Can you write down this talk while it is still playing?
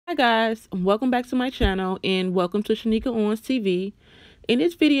Hi guys, welcome back to my channel and welcome to Shenika Owens TV. In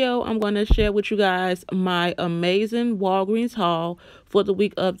this video, I'm going to share with you guys my amazing Walgreens haul for the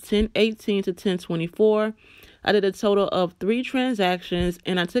week of 10/18 to 10/24. I did a total of 3 transactions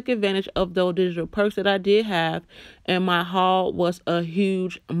and I took advantage of those digital perks that I did have, and my haul was a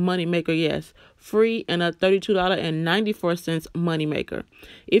huge money maker. Yes, free and a $32.94 money maker.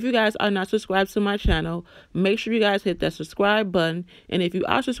 If you guys are not subscribed to my channel, make sure you guys hit that subscribe button, and if you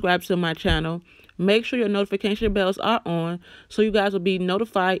are subscribed to my channel, make sure your notification bells are on so you guys will be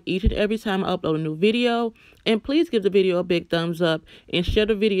notified each and every time I upload a new video. And please give the video a big thumbs up and share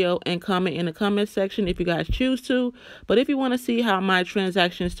the video and comment in the comment section if you guys choose to. But if you want to see how my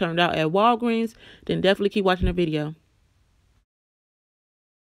transactions turned out at Walgreens, then definitely keep watching the video.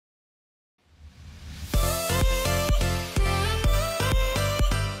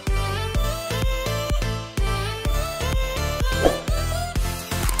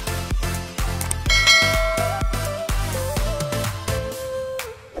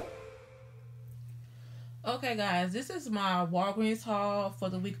 Okay guys, this is my Walgreens haul for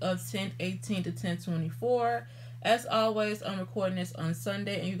the week of 10/18 to 10/24. As always, I'm recording this on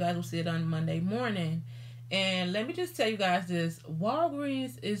Sunday and you guys will see it on Monday morning. And let me just tell you guys this,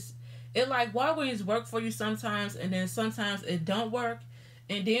 Walgreens work for you sometimes, and then sometimes it don't work.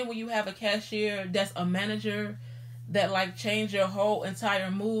 And then when you have a cashier that's a manager that like change your whole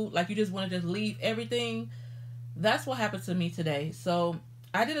entire mood, like you just want to just leave everything, that's what happened to me today. So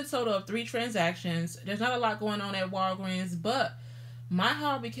I did a total of 3 transactions. There's not a lot going on at Walgreens, but my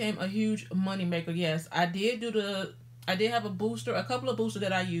haul became a huge money maker. Yes, I did have a couple of boosters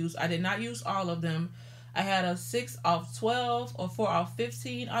that I used. I did not use all of them. I had a 6 off 12 or 4 off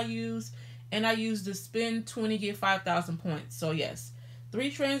 15 I used, and I used the spend 20 get 5,000 points. So yes,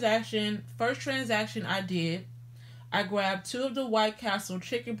 3 transactions. First transaction I grabbed 2 of the White Castle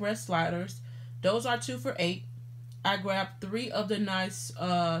chicken breast sliders. Those are 2 for $8. I grabbed 3 of the nice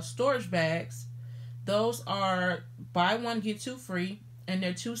storage bags. Those are buy 1 get 2 free, and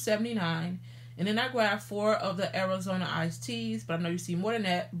they're $2.79. And then I grabbed 4 of the Arizona iced teas, but I know you see more than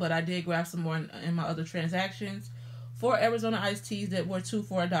that, but I did grab some more in my other transactions. 4 Arizona iced teas that were 2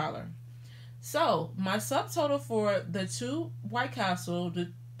 for $1. So my subtotal for the 2 White Castle,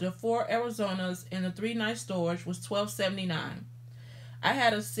 the 4 Arizonas, and the 3 nice storage was $12.79. I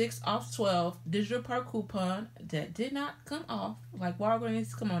had a 6 off 12 digital perk coupon that did not come off. Like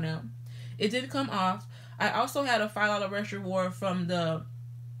Walgreens, come on now. It did come off. I also had a $5 rush reward from the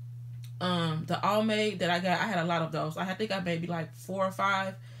All Made that I got. I had a lot of those. I think I maybe like 4 or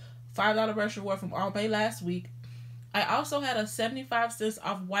 5 $5 rush reward from All Made last week. I also had a 75 cents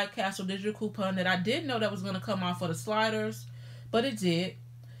off White Castle digital coupon that I didn't know that was going to come off for the sliders, but it did.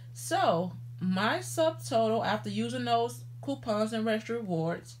 So my subtotal after using those coupons and rush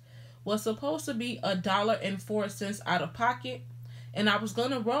rewards was supposed to be $1.04 out of pocket, and I was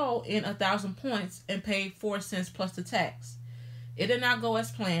gonna roll in 1,000 points and pay 4 cents plus the tax. It did not go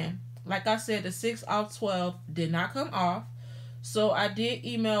as planned. Like I said, the 6 off 12 did not come off, so I did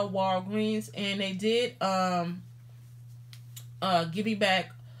email Walgreens and they did give me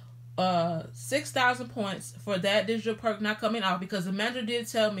back 6,000 points for that digital perk not coming off, because the manager did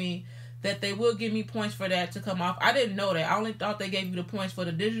tell me that they will give me points for that to come off. I didn't know that. I only thought they gave you the points for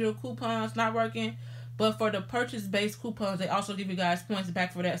the digital coupons not working. But for the purchase-based coupons, they also give you guys points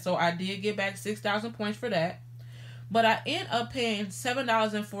back for that. So I did get back 6,000 points for that. But I ended up paying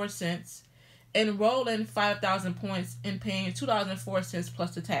 $7.04 and rolling 5,000 points and paying $2.04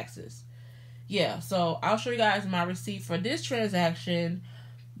 plus the taxes. Yeah, so I'll show you guys my receipt for this transaction.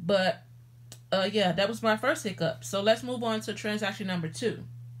 But, yeah, that was my first hiccup. So let's move on to transaction number 2.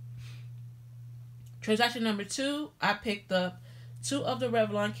 Transaction number 2, I picked up 2 of the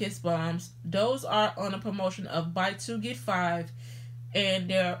Revlon Kiss Bombs. Those are on a promotion of buy 2 get 5, and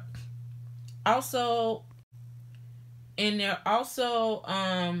they're also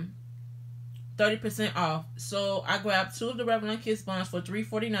 30% off. So I grabbed 2 of the Revlon Kiss Bombs for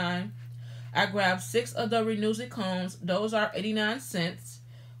 $3.49. I grabbed 6 of the Renews It combs. Those are 89 cents,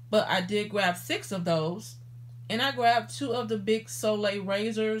 but I did grab 6 of those. And I grabbed 2 of the Big Soleil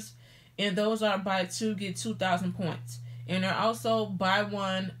razors, and those are buy 2 get 2,000 points. And they're also buy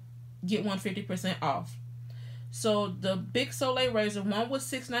 1 get 1 50% off. So the Big Soleil razor, one was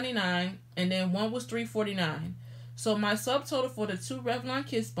 $6.99 and then one was $3.49. So my subtotal for the 2 Revlon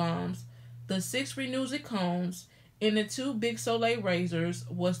Kiss Bombs, the 6 Renews It combs, and the 2 Big Soleil razors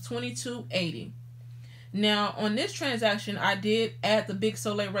was $22.80. Now on this transaction, I did add the Big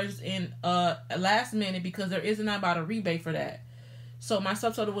Soleil razors in last minute because there isn't about a rebate for that. So my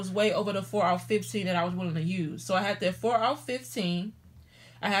subtotal was way over the 4 off 15 that I was willing to use. So I had that 4 off 15.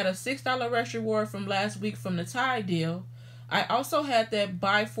 I had a $6 rush reward from last week from the Tide deal. I also had that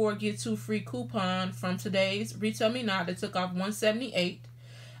buy 4 get 2 free coupon from today's Retail Me Not that took off $178.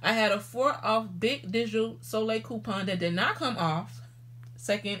 I had a 4 off Big Digital Soleil coupon that did not come off.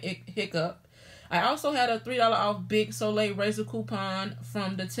 Second hiccup. I also had a $3 off Big Soleil razor coupon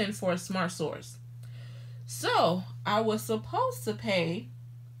from the 10 for Smart Source. So I was supposed to pay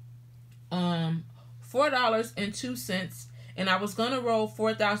 $4.02, and I was gonna roll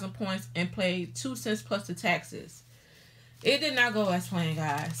 4,000 points and pay 2 cents plus the taxes. It did not go as planned,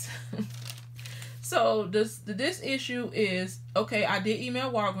 guys. So this issue is, okay, I did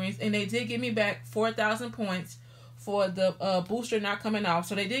email Walgreens and they did give me back 4,000 points for the booster not coming off.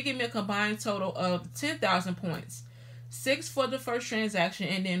 So they did give me a combined total of 10,000 points. 6 for the first transaction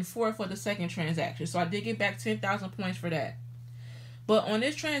and then 4 for the second transaction. So I did get back 10,000 points for that. But on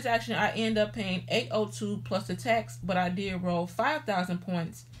this transaction, I end up paying $802 plus the tax, but I did roll 5,000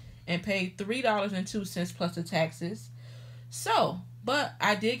 points and paid $3.02 plus the taxes. So, but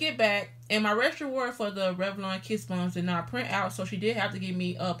I did get back, and my rush reward for the Revlon Kiss Bombs did not print out, so she did have to give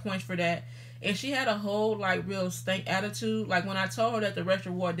me points for that. And she had a whole like real stank attitude. Like when I told her that the rush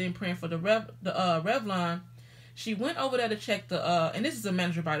reward didn't print for the Revlon, she went over there to check the and this is a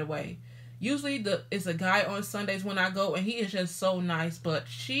manager, by the way. Usually it's a guy on Sundays when I go, and he is just so nice. But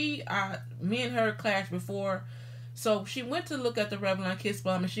me and her clashed before, so she went to look at the Revlon Kiss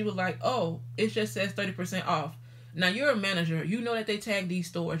Bomb, and she was like, "Oh, it just says 30% off." Now, you're a manager. You know that they tag these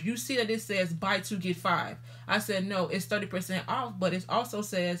stores. You see that it says buy 2, get 5. I said, no, it's 30% off, but it also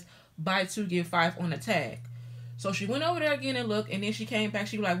says buy 2, get 5 on the tag. So she went over there again and looked, and then she came back.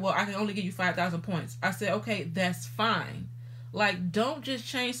 She was like, well, I can only give you 5,000 points. I said, okay, that's fine. Like, don't just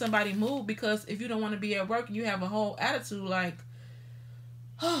change somebody's mood because if you don't want to be at work and you have a whole attitude, like,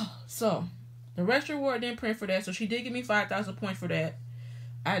 so the rush reward didn't print for that, so she did give me 5,000 points for that.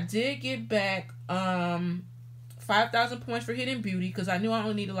 I did get back 5,000 points for Hidden Beauty because I knew I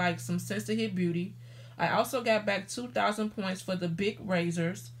only needed like some cents to hit beauty. I also got back 2,000 points for the big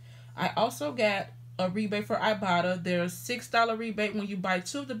razors. I also got a rebate for Ibotta. There's $6 rebate when you buy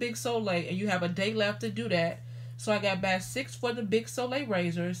 2 of the Big Soleil, and you have a day left to do that. So I got back 6 for the Big Soleil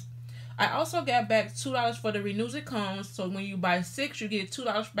razors. I also got back $2 for the Renews It Cones. So when you buy 6, you get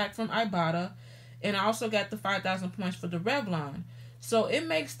 $2 back from Ibotta. And I also got the 5,000 points for the Revlon. So it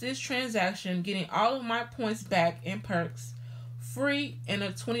makes this transaction, getting all of my points back in perks, free and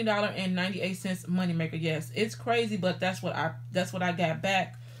a $20.98 moneymaker. Yes, it's crazy, but that's what I got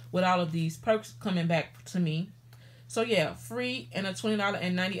back with all of these perks coming back to me. So yeah, free and a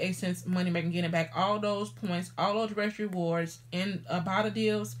 $20.98 moneymaker, getting back all those points, all those rush rewards, and Ibotta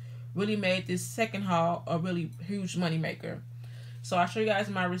deals really made this second haul a really huge moneymaker. So I'll show you guys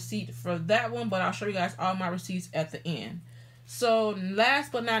my receipt for that one, but I'll show you guys all my receipts at the end. So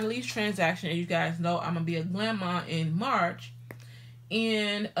last but not least transaction, as you guys know, I'm going to be a grandma in March.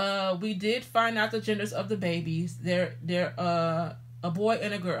 And we did find out the genders of the babies. They're a boy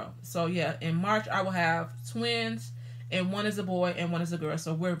and a girl. So yeah, in March I will have twins, and one is a boy and one is a girl.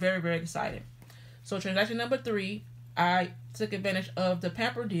 So we're very, very excited. So transaction number 3, I took advantage of the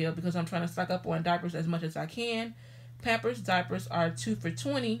Pamper deal because I'm trying to stock up on diapers as much as I can. Pampers diapers are 2 for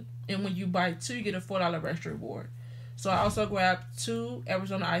 $20, and when you buy 2, you get a $4 rush reward. So I also grabbed 2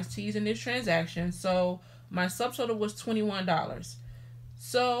 Arizona iced teas in this transaction. So my subtotal was $21.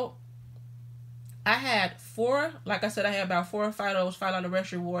 So I had 4, like I said, I had about 4 or 5 of those $5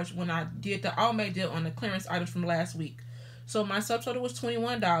 rush rewards when I did the All May deal on the clearance items from last week. So my subtotal was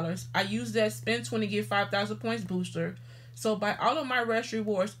 $21. I used that spend 20 get 5,000 points booster. So by all of my rush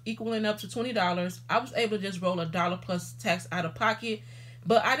rewards equaling up to $20, I was able to just roll $1 plus tax out of pocket.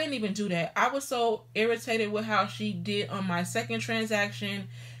 But I didn't even do that. I was so irritated with how she did on my second transaction,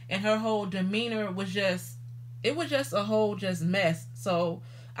 and her whole demeanor was just, it was just a whole just mess. So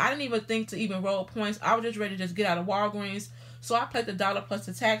I didn't even think to even roll points. I was just ready to just get out of Walgreens. So I played the $1 plus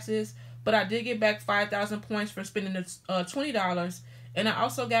the taxes, but I did get back 5,000 points for spending the $20, and I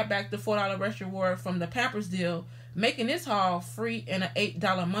also got back the $4 rush reward from the Pampers deal, making this haul free and an $8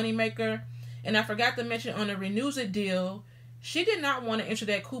 moneymaker. And I forgot to mention on the Renews It deal, she did not want to enter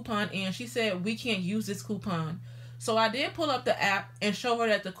that coupon in. She said, we can't use this coupon. So I did pull up the app and show her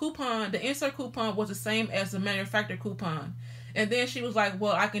that the coupon, the insert coupon was the same as the manufacturer coupon. And then she was like,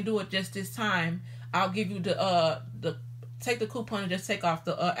 well, I can do it just this time. I'll give you take the coupon and just take off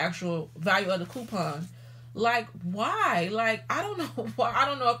the actual value of the coupon. Like, why? Like, I don't know why. I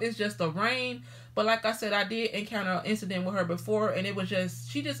don't know if it's just the rain, but like I said, I did encounter an incident with her before, and it was just,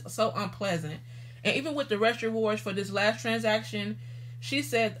 she just so unpleasant. And even with the rush rewards for this last transaction, she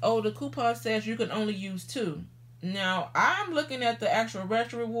said, oh, the coupon says you can only use 2. Now, I'm looking at the actual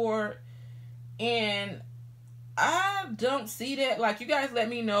retro reward, and I don't see that. Like, you guys let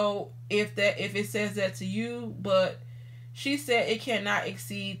me know if it says that to you, but she said it cannot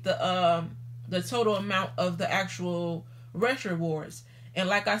exceed the total amount of the actual retro rewards. And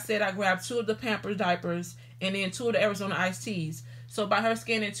like I said, I grabbed 2 of the Pampers diapers and then 2 of the Arizona iced teas. So by her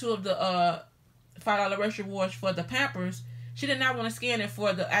scanning 2 of the $5 retro rewards for the Pampers, she did not want to scan it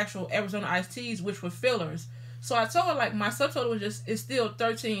for the actual Arizona iced teas, which were fillers. So I told her, like, my subtotal is still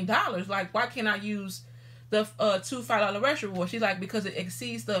 $13. Like, why can't I use the 2 $5 retro rewards? She's like, because it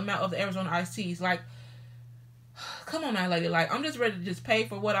exceeds the amount of the Arizona iced teas. Like, come on now, lady. Like, I'm just ready to just pay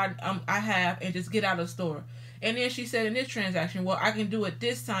for what I have and just get out of the store. And then she said in this transaction, well, I can do it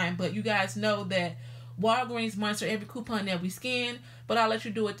this time, but you guys know that Walgreens monitor every coupon that we scan, but I'll let you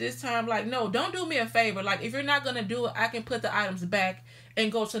do it this time. Like, no, don't do me a favor. Like, if you're not going to do it, I can put the items back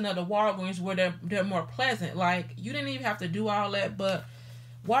and go to another Walgreens where they're more pleasant. Like, you didn't even have to do all that, but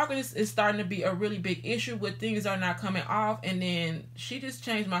Walgreens is starting to be a really big issue with things are not coming off, and then she just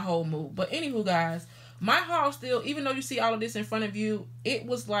changed my whole mood. But anywho, guys, my haul still, even though you see all of this in front of you, it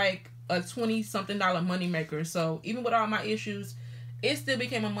was like a $20-something moneymaker. So even with all my issues, it still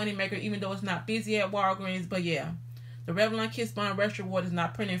became a moneymaker, even though it's not busy at Walgreens. But yeah, the Revlon Kiss Bond Retro Reward is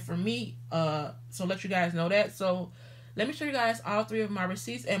not printing for me. So let you guys know that. So let me show you guys all 3 of my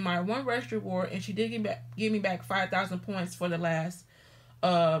receipts and my 1 Retro Reward, and she did give me back 5,000 points for the last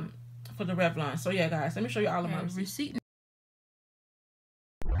for the Revlon. So yeah, guys, let me show you all of my receipts.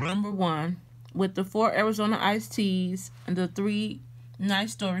 Number 1, with the 4 Arizona iced teas and the 3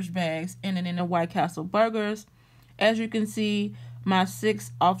 nice storage bags, and then in the White Castle burgers. As you can see, my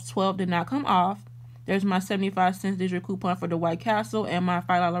 6 off 12 did not come off. There's my 75-cent digital coupon for the White Castle and my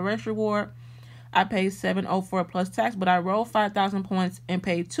 $5 retro reward. I paid $7.04 plus tax, but I rolled 5,000 points and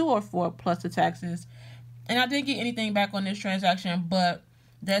paid $2.04 plus the taxes. And I didn't get anything back on this transaction, but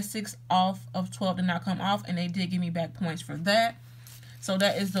that 6 off of 12 did not come off, and they did give me back points for that. So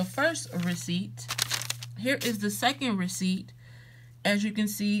that is the first receipt. Here is the second receipt. As you can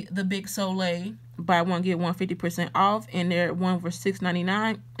see, the Big Soleil, buy one get one 50% off, and there one for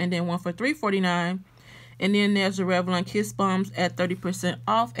 $6.99 and then one for $3.49. And then there's the Revlon Kiss Bombs at 30%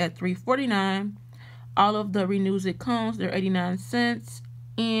 off at $3.49. All of the Renews It cones, they're 89 cents.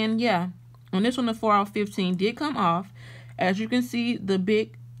 And yeah, on this one, the 4 off 15 did come off. As you can see, the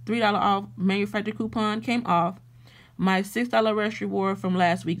big $3 off manufacturer coupon came off. My $6 retro reward from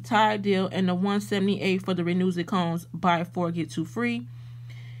last week's Tide deal, and the $1.78 for the Renews It cones, buy 4 get 2 free.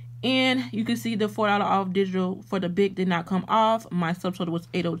 And you can see the $4 off digital for the big did not come off. My subtotal was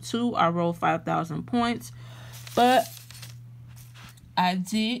 802. I rolled 5,000 points, but I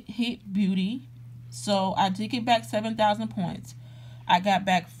did hit beauty, so I did get back 7,000 points. I got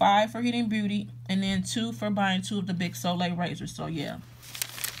back 5 for hitting beauty, and then 2 for buying 2 of the Big Soleil razors. So yeah.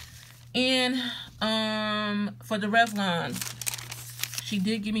 And for the Revlon, she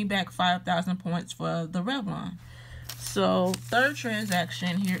did give me back 5,000 points for the Revlon. So third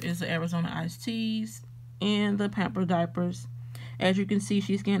transaction, here is the Arizona iced teas and the Pamper diapers. As you can see,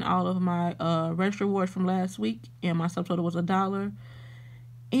 she scanned all of my retro rewards from last week, and my subtotal was $1.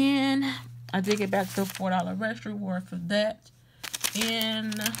 And I did get back the $4 retro reward for that.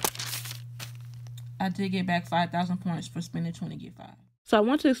 And I did get back 5,000 points for spending 20 get 5. So I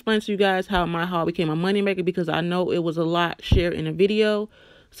want to explain to you guys how my haul became a moneymaker, because I know it was a lot shared in the video.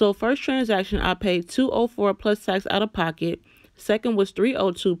 So first transaction, I paid $2.04 plus tax out of pocket. Second was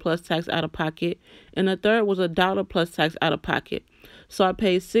 $3.02 plus tax out of pocket. And the third was $1 plus tax out of pocket. So I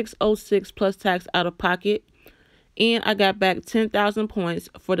paid $6.06 plus tax out of pocket. And I got back 10,000 points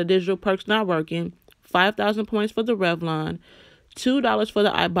for the digital perks not working, 5,000 points for the Revlon, $2 for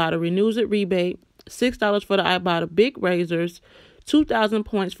the Ibotta Renews It rebate, $6 for the Ibotta Big Razors, 2,000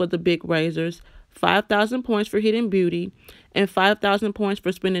 points for the Big Razors, 5,000 points for hitting beauty, and 5,000 points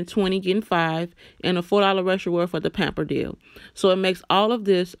for spending 20 getting 5, and a $4 retro reward for the Pamper deal. So it makes all of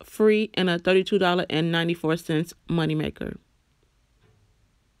this free and a $32.94 moneymaker.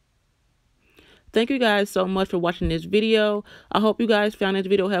 Thank you guys so much for watching this video. I hope you guys found this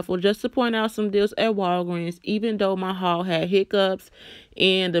video helpful, just to point out some deals at Walgreens. Even though my haul had hiccups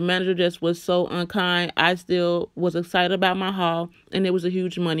and the manager just was so unkind, I still was excited about my haul, and it was a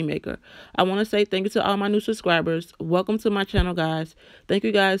huge moneymaker. I want to say thank you to all my new subscribers. Welcome to my channel, guys. Thank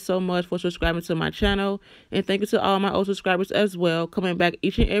you guys so much for subscribing to my channel, and thank you to all my old subscribers as well, coming back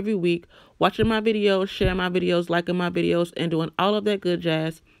each and every week, watching my videos, sharing my videos, liking my videos, and doing all of that good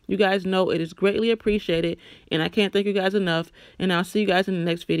jazz. You guys know it is greatly appreciated, and I can't thank you guys enough, and I'll see you guys in the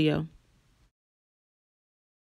next video.